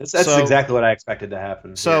 That's exactly what I expected to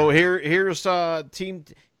happen. So here's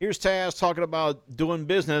Taz talking about doing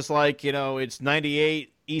business like, it's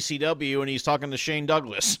 98 ECW and he's talking to Shane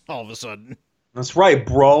Douglas all of a sudden. That's right,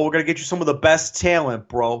 bro. We're going to get you some of the best talent,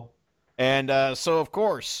 bro. And so, of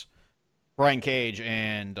course, Brian Cage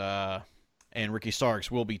and Ricky Starks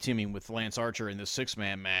will be teaming with Lance Archer in this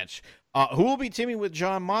 6-man match. Who will be teaming with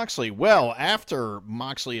Jon Moxley? Well, after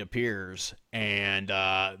Moxley appears and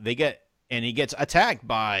he gets attacked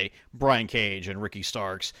by Brian Cage and Ricky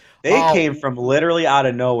Starks. They came from literally out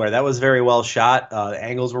of nowhere. That was very well shot. The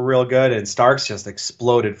angles were real good, and Starks just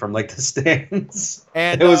exploded from the stands.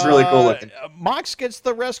 And it was really cool looking. Mox gets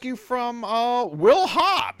the rescue from Will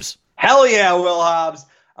Hobbs. Hell yeah, Will Hobbs.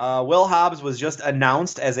 Will Hobbs was just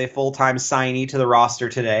announced as a full-time signee to the roster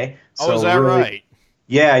today. So is that right?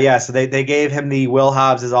 Yeah. So they gave him the Will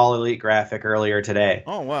Hobbs is All Elite graphic earlier today.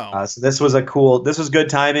 Oh, wow. So this was good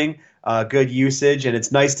timing. Good usage, and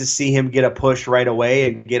it's nice to see him get a push right away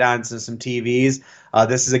and get onto some TVs.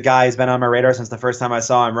 This is a guy who's been on my radar since the first time I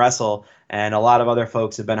saw him wrestle, and a lot of other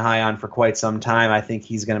folks have been high on for quite some time. I think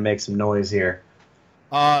he's going to make some noise here.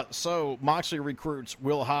 So Moxley recruits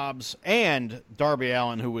Will Hobbs and Darby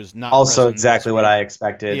Allin, who was not also exactly what I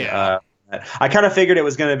expected. Yeah. I kind of figured it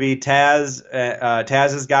was going to be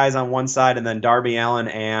Taz's guys on one side and then Darby Allin,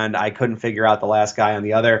 and I couldn't figure out the last guy on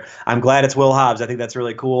the other. I'm glad it's Will Hobbs. I think that's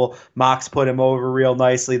really cool. Mox put him over real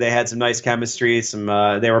nicely. They had some nice chemistry. They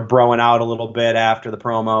were broing out a little bit after the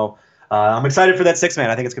promo. I'm excited for that 6-man.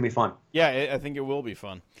 I think it's going to be fun. Yeah, I think it will be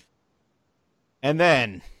fun. And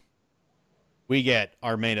then we get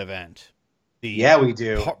our main event. We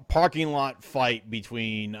do. Parking lot fight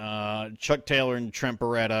between Chuck Taylor and Trent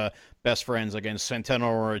Beretta, best friends, against Santana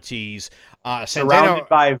Ortiz. Surrounded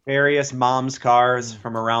by various moms' cars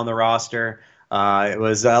from around the roster. It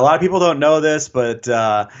was a lot of people don't know this, but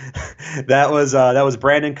that was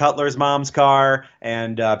Brandon Cutler's mom's car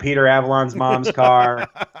and Peter Avalon's mom's car.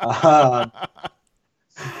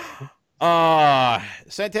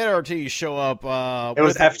 Santana Ortiz show up. It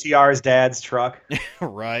was FTR's dad's truck,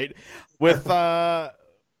 right? With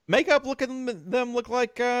makeup looking them look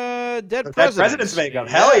like dead That presidents. president's makeup.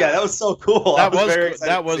 Hell yeah, that was so cool. That was very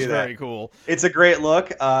excited that to see was very cool. It's a great look.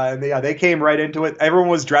 They came right into it. Everyone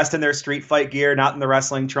was dressed in their street fight gear, not in the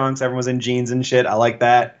wrestling trunks. Everyone was in jeans and shit. I like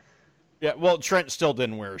that. Yeah, well, Trent still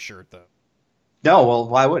didn't wear a shirt though. No, well,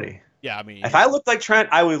 why would he? Yeah, I mean, If I looked like Trent,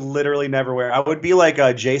 I would literally never wear. I would be like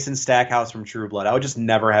Jason Stackhouse from True Blood. I would just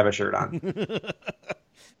never have a shirt on.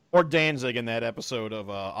 or Danzig in that episode of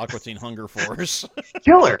Aqua Teen Hunger Force.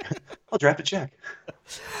 Killer. I'll draft a check.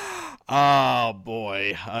 Oh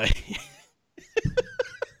boy.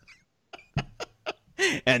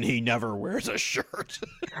 And he never wears a shirt.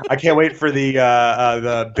 I can't wait for the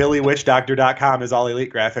BillyWitchDoctor.com is All Elite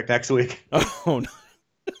graphic next week. Oh no.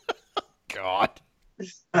 God.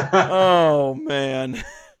 Oh man.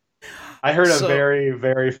 I heard a very,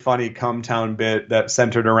 very funny Cumtown bit that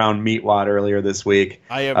centered around Meatwad earlier this week.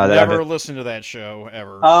 I have never listened to that show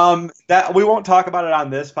ever. That we won't talk about it on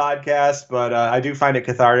this podcast, but I do find it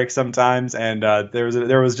cathartic sometimes. And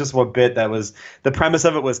there was just one bit that was the premise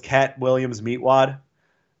of it was Cat Williams Meatwad.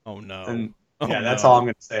 Oh no! And, yeah, that's all I'm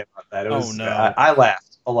going to say about that. It was, no! I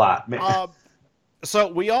laughed a lot. So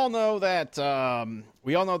we all know that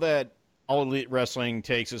All Elite Wrestling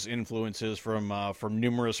takes its influences from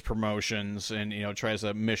numerous promotions and tries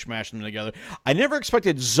to mishmash them together. I never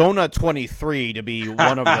expected Zona 23 to be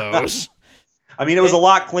one of those. I mean, it was a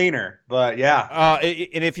lot cleaner, but yeah.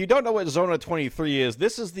 And if you don't know what Zona 23 is,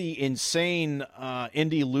 this is the insane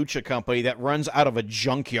indie lucha company that runs out of a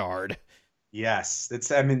junkyard. Yes, it's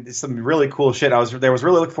some really cool shit. I was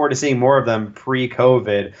really looking forward to seeing more of them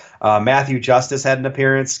pre-COVID. Matthew Justice had an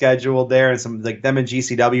appearance scheduled there, and some like them and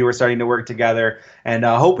GCW were starting to work together. And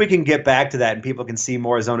hope we can get back to that, and people can see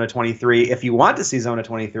more Zona 23. If you want to see Zona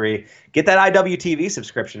 23, get that IWTV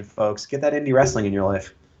subscription, folks. Get that indie wrestling in your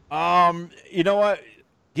life. You know what?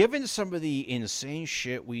 Given some of the insane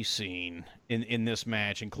shit we've seen in this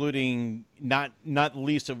match, including not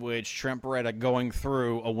least of which Trent Beretta going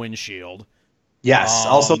through a windshield. Yes.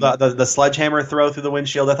 Also, the sledgehammer throw through the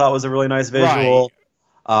windshield I thought was a really nice visual.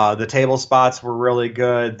 Right. The table spots were really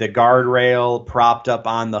good. The guardrail propped up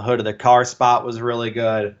on the hood of the car spot was really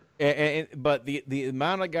good. But the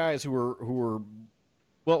amount of guys who were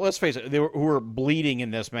well, let's face it, who were bleeding in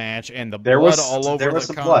this match and the blood all over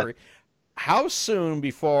the concrete. Blood. How soon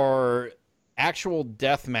before actual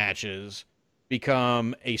death matches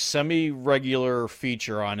become a semi-regular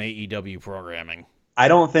feature on AEW programming? I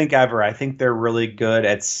don't think ever. I think they're really good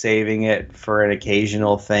at saving it for an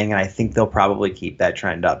occasional thing, and I think they'll probably keep that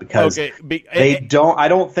trend up because I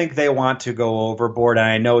don't think they want to go overboard, and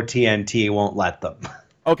I know TNT won't let them.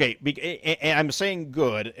 Okay, and I'm saying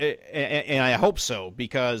good, and I hope so,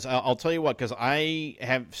 because I'll tell you what, because I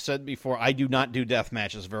have said before, I do not do death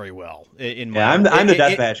matches very well. I'm the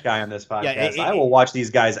death match guy on this podcast. I will watch these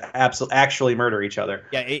guys actually murder each other.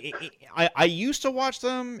 Yeah, I used to watch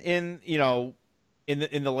them in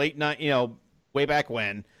the late night, way back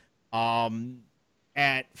when.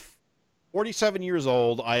 At 47 years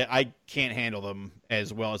old, I can't handle them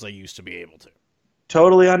as well as I used to be able to.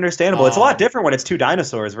 Totally understandable. It's a lot different when it's two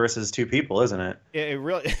dinosaurs versus two people, isn't it? It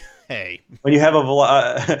really. Hey. When you have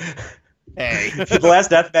hey. The last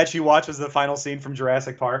death match you watched was the final scene from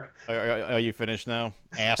Jurassic Park. Are you finished now,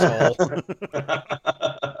 asshole?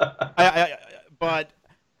 But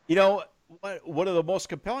one of the most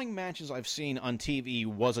compelling matches I've seen on TV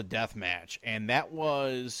was a death match, and that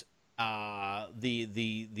was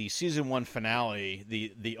the season 1 finale,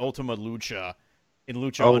 the Ultima Lucha. In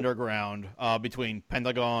Lucha Underground, between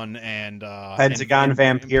Pentagon and Pentagon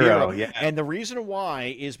Vampiro, yeah. And the reason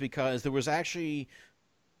why is because there was actually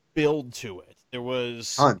build to it. There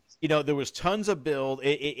was tons of build.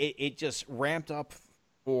 It just ramped up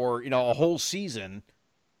for a whole season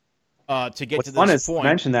to get to this point. What's fun is to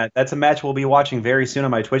mention that's a match we'll be watching very soon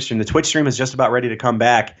on my Twitch stream. The Twitch stream is just about ready to come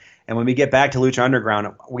back, and when we get back to Lucha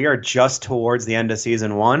Underground, we are just towards the end of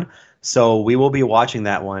season 1. So we will be watching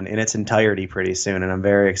that one in its entirety pretty soon, and I'm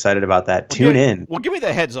very excited about that. Tune in. Well, give me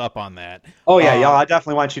the heads up on that. Oh yeah, y'all. I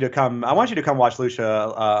definitely want you to come. I want you to come watch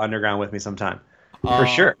Lucha Underground with me sometime, for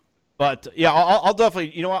sure. But yeah, I'll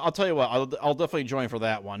definitely. You know what? I'll tell you what. I'll definitely join for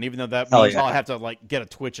that one, even though that means I'll have to get a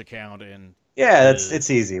Twitch account and. Yeah, it's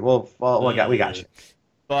easy. We got you.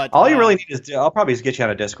 But all you really need is I'll probably just get you on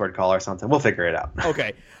a Discord call or something. We'll figure it out.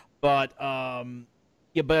 Okay, but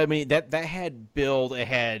yeah, but I mean that had build. It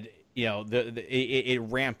had. It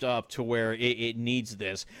ramped up to where it needs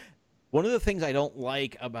this. One of the things I don't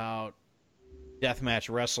like about deathmatch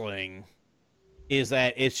wrestling is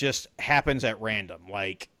that it just happens at random.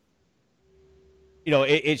 Like,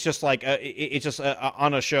 it's just like it's just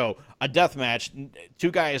on a show, a death match,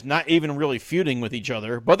 two guys not even really feuding with each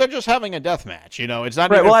other, but they're just having a death match. It's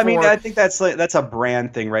not Right. even Well, I for, mean, I think that's a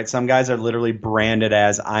brand thing, right? Some guys are literally branded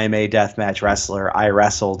as "I'm a deathmatch wrestler. I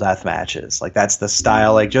wrestle death matches." Like that's the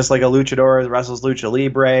style. Like just like a luchador wrestles lucha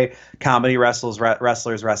libre, comedy wrestlers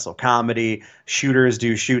wrestle comedy, shooters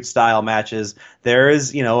do shoot style matches. There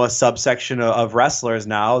is, a subsection of wrestlers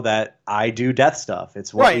now that I do death stuff.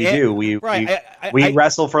 It's what we do. We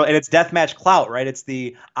wrestle for, and it's deathmatch clout, right? It's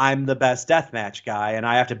the I'm the best deathmatch guy, and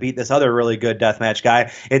I have to beat this other really good deathmatch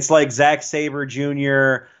guy. It's like Zack Sabre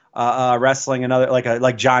Jr. Wrestling another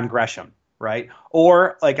like John Gresham, right?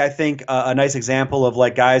 Or like I think a nice example of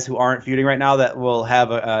like guys who aren't feuding right now that will have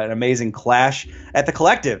an amazing clash at the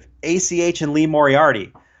Collective, ACH and Lee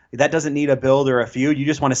Moriarty. That doesn't need a build or a feud. You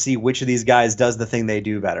just want to see which of these guys does the thing they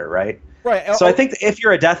do better, right? Right. So I think if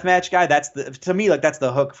you're a deathmatch guy, that's to me like that's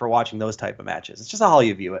the hook for watching those type of matches. It's just how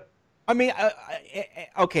you view it. I mean,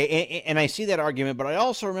 okay, and I see that argument, but I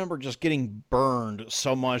also remember just getting burned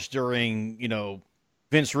so much during,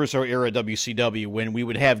 Vince Russo era WCW when we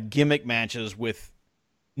would have gimmick matches with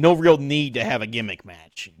no real need to have a gimmick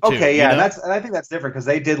match. Too, okay, yeah, and I think that's different because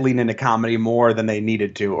they did lean into comedy more than they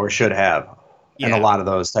needed to or should have, and a lot of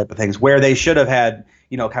those type of things where they should have had,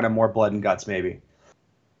 kind of more blood and guts, maybe.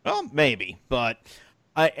 Well, maybe, but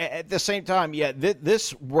at the same time,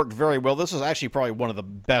 this worked very well. This is actually probably one of the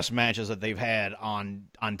best matches that they've had on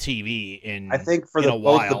TV in, I think for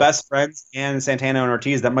both the Best Friends and Santana and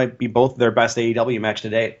Ortiz, that might be both their best AEW match to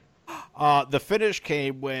date. The finish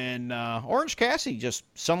came when Orange Cassidy just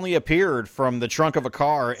suddenly appeared from the trunk of a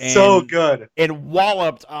car and so good and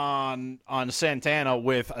walloped on Santana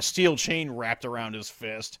with a steel chain wrapped around his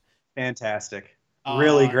fist. Fantastic,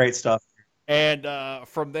 really great stuff. And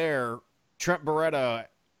from there, Trent Beretta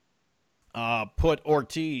put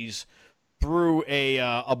Ortiz through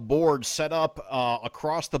a board set up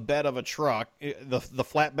across the bed of a truck, the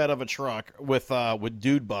flatbed of a truck with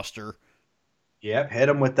Dude Buster. Yep, hit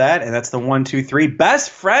him with that, and that's the 1, 2, 3. Best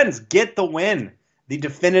Friends get the win. The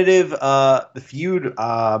definitive the feud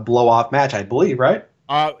blow off match, I believe, right?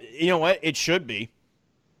 You know what? It should be.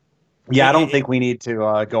 Yeah, I don't think we need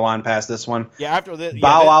to go on past this one. Yeah, after this,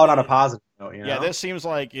 bow out on a positive note. Yeah, this seems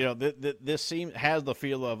like this has the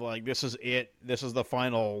feel of like this is it. This is the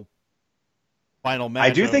final match. I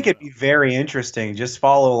do think it'd be very interesting. Just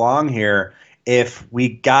follow along here. If we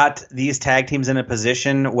got these tag teams in a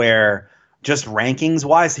position where just rankings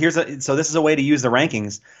wise, so this is a way to use the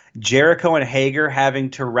rankings. Jericho and Hager having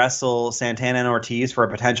to wrestle Santana and Ortiz for a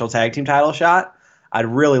potential tag team title shot. I'd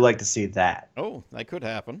really like to see that. Oh, that could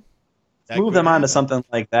happen. Move them on to something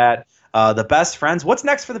like that. The Best Friends. What's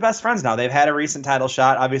next for the Best Friends now? They've had a recent title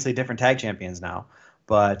shot. Obviously, different tag champions now.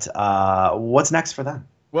 But what's next for them?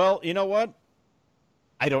 Well, you know what?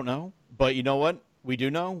 I don't know. But you know what? We do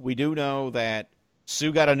know. We do know that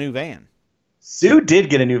Sue got a new van. Sue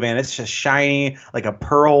did get a new van. It's just shiny, like a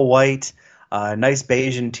pearl white, nice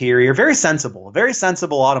beige interior. Very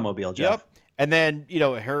sensible automobile, Jeff. Yep. And then,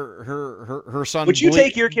 her son. Would you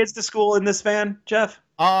take your kids to school in this van, Jeff?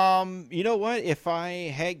 You know what? If I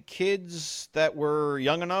had kids that were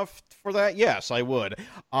young enough for that, yes, I would.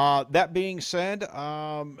 That being said,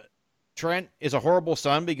 Trent is a horrible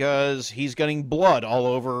son because he's getting blood all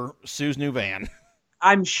over Sue's new van.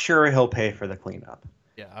 I'm sure he'll pay for the cleanup.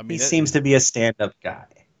 Yeah, I mean, he seems to be a stand-up guy.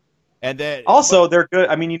 And then also, they're good.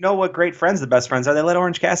 I mean, you know what great friends the Best Friends are? They let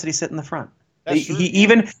Orange Cassidy sit in the front. He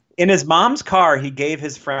even in his mom's car, he gave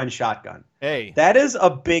his friend shotgun. Hey, that is a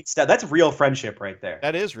big step. That's real friendship right there.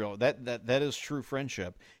 That is real. That is true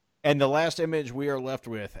friendship. And the last image we are left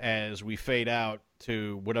with as we fade out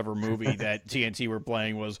to whatever movie that TNT were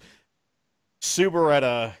playing was Sue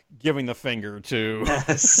Beretta giving the finger to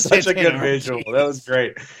such a good visual. That was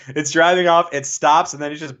great. It's driving off, it stops, and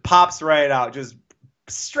then it just pops right out, just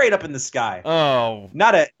straight up in the sky. Oh,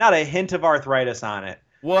 not a hint of arthritis on it.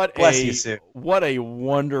 Bless you, Sue. What a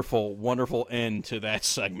wonderful, wonderful end to that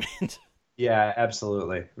segment. Yeah,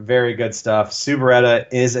 absolutely. Very good stuff. Sue Beretta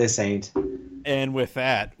is a saint. And with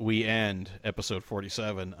that, we end episode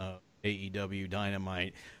 47 of AEW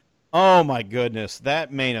Dynamite. Oh my goodness,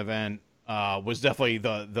 that main event was definitely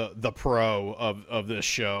the pro of this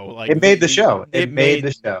show. Like it made the show. It made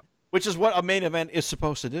the show. Which is what a main event is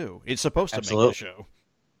supposed to do. It's supposed to make the show.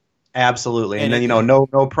 Absolutely. And then no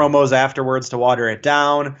promos afterwards to water it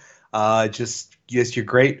down. Just your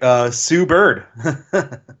great Sue Bird.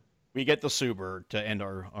 We get the Sue Bird to end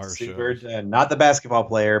our Sue show. Bird, not the basketball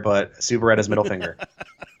player, but Sue Beretta's middle finger.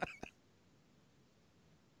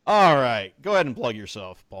 All right. Go ahead and plug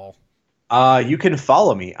yourself, Paul. You can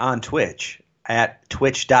follow me on Twitch at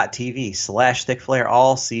twitch.tv/thickflare,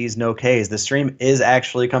 all C's, no K's. The stream is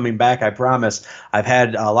actually coming back, I promise. I've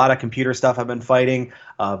had a lot of computer stuff I've been fighting,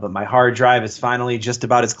 but my hard drive is finally just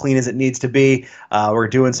about as clean as it needs to be. We're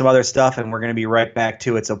doing some other stuff, and we're going to be right back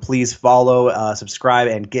to it. So please follow, subscribe,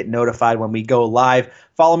 and get notified when we go live.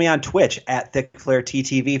 Follow me on Twitch at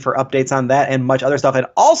thickflaretv for updates on that and much other stuff. And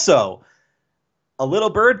also, a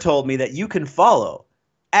little bird told me that you can follow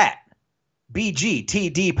at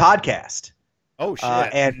BGTD Podcast. Oh, shit.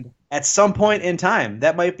 And at some point in time,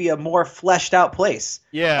 that might be a more fleshed out place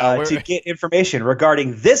to get information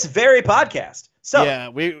regarding this very podcast. So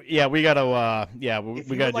we gotta we gotta like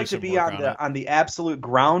do some to be work on the absolute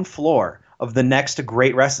ground floor of the next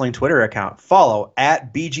Great Wrestling Twitter account. Follow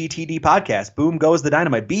at BGTD Podcast. Boom goes the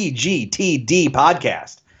dynamite. BGTD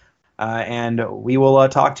Podcast, and we will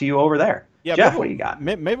talk to you over there. Yeah, Jeff, what do you got?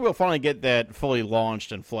 Maybe we'll finally get that fully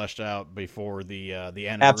launched and fleshed out before the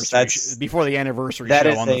anniversary before the anniversary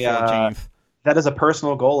show on the 14th. That is a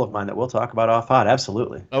personal goal of mine that we'll talk about off pod.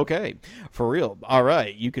 Absolutely. Okay, for real. All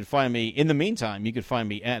right, you can find me. In the meantime, you can find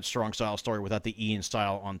me at Strong Style Story without the E in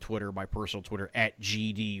style on Twitter. My personal Twitter at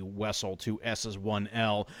GD Wessel, 2 S's 1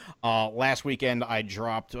 L. Last weekend I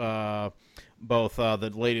dropped both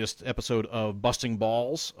the latest episode of Busting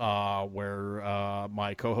Balls, where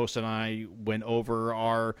my co-host and I went over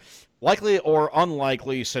our likely or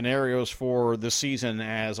unlikely scenarios for the season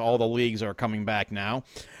as all the leagues are coming back now.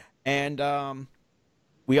 And I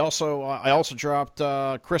also dropped,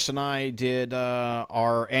 Chris and I did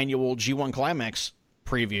our annual G1 Climax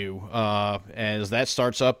preview as that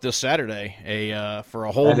starts up this Saturday for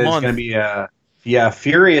a whole month. It's going to be a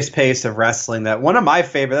furious pace of wrestling. That one of my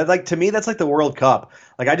favorite. To me, that's like the World Cup.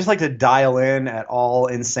 Like, I just like to dial in at all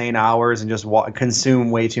insane hours and just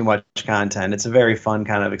consume way too much content. It's a very fun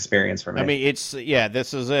kind of experience for me. I mean, this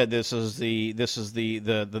is it. This is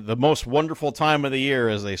the most wonderful time of the year,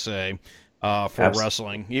 as they say, for Absolutely.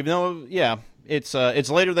 wrestling. Even though, it's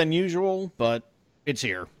later than usual, but it's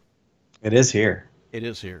here. It is here. It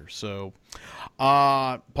is here. So,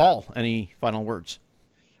 Paul, any final words?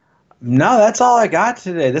 No, that's all I got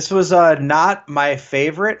today. This was not my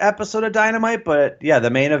favorite episode of Dynamite, but yeah, the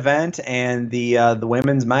main event and the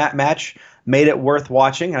women's match made it worth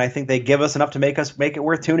watching, and I think they give us enough to make it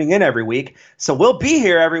worth tuning in every week. So we'll be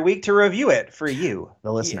here every week to review it for you,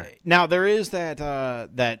 the listener. Yeah. Now there is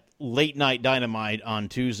that late night Dynamite on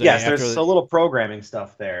Tuesday. Yes, there's a little programming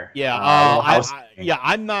stuff there. Yeah,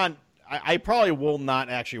 I'm not. I probably will not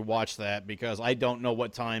actually watch that because I don't know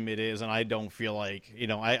what time it is, and I don't feel like,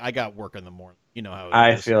 I got work in the morning. You know how it is.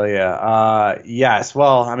 I feel yes.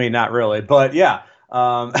 Well, I mean, not really, but yeah.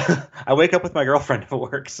 I wake up with my girlfriend at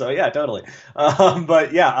work, so yeah, totally.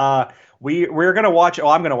 But yeah, we're gonna watch. Oh,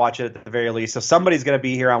 I'm gonna watch it at the very least. So somebody's gonna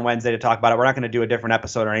be here on Wednesday to talk about it. We're not gonna do a different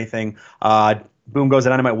episode or anything. Boom Goes the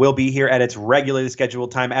Dynamite will be here at its regularly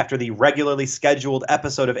scheduled time after the regularly scheduled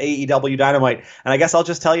episode of AEW Dynamite. And I guess I'll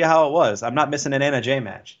just tell you how it was. I'm not missing an Anna Jay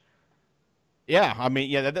match. Yeah, I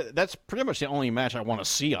mean, that's pretty much the only match I want to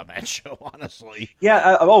see on that show, honestly.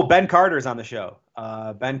 Yeah, Ben Carter's on the show.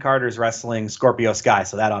 Ben Carter's wrestling Scorpio Sky,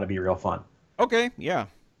 so that ought to be real fun. Okay, yeah.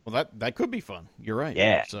 Well, that could be fun. You're right.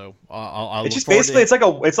 Yeah. So I'll it's just basically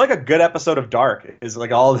it's like a good episode of Dark. Is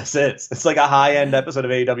like all this is. It's like a high end episode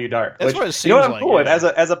of AEW Dark. That's what it seems what I'm like. cool with.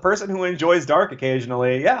 Yeah. As a person who enjoys Dark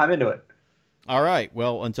occasionally, yeah, I'm into it. All right.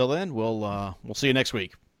 Well, until then, we'll see you next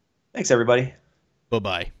week. Thanks, everybody.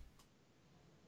 Bye-bye.